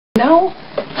No?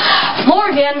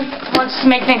 Morgan wants to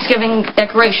make Thanksgiving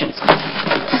decorations.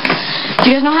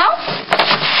 Do you guys know how?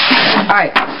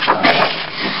 Alright.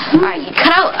 Alright, you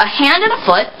cut out a hand and a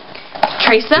foot,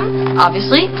 trace them,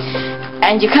 obviously,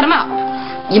 and you cut them out.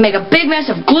 You make a big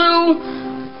mess of glue,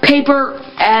 paper,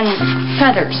 and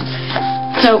feathers.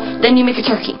 So, then you make a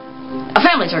turkey. A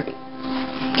family turkey.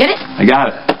 Get it? I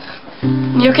got it.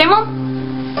 You okay, Mom?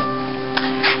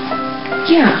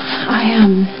 Yeah, I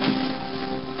am.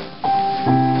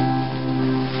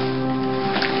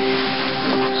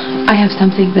 I have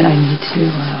something that I need to,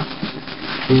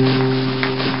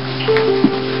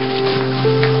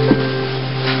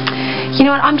 You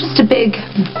know what, I'm just a big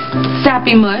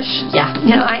sappy mush. Yeah.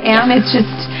 You know, I am.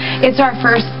 Yeah. It's our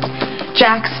first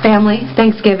Jack's family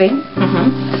Thanksgiving.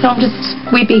 So I'm just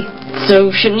weepy.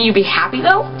 So, shouldn't you be happy,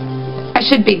 though? I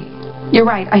should be. You're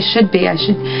right, I should be. I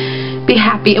should be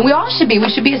happy. And we all should be. We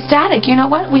should be ecstatic. You know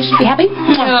what? We should be happy.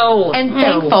 No. And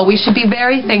thankful. We should be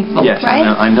very thankful. Yes, right?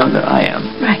 I know that I am.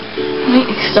 Right.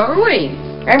 So are we.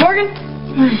 Right, Morgan?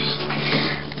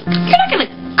 You're not gonna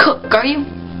cook, are you?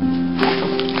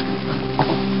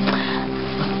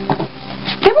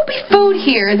 There will be food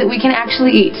here that we can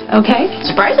actually eat, okay?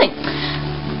 Surprising.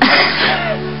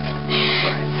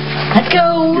 Let's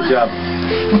go. Good job.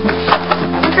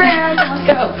 Grand, let's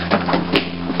go.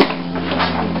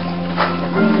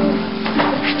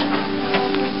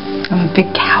 I'm a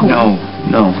big cow. No.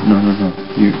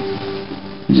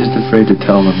 You're just afraid to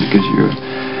tell them because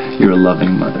you're a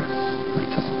loving mother.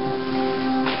 That's all.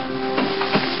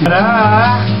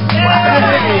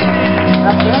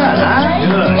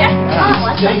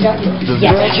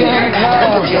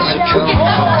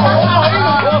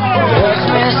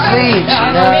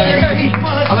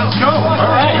 Let's go.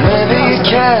 All right. Maybe you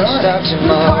can't stop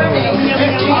tomorrow.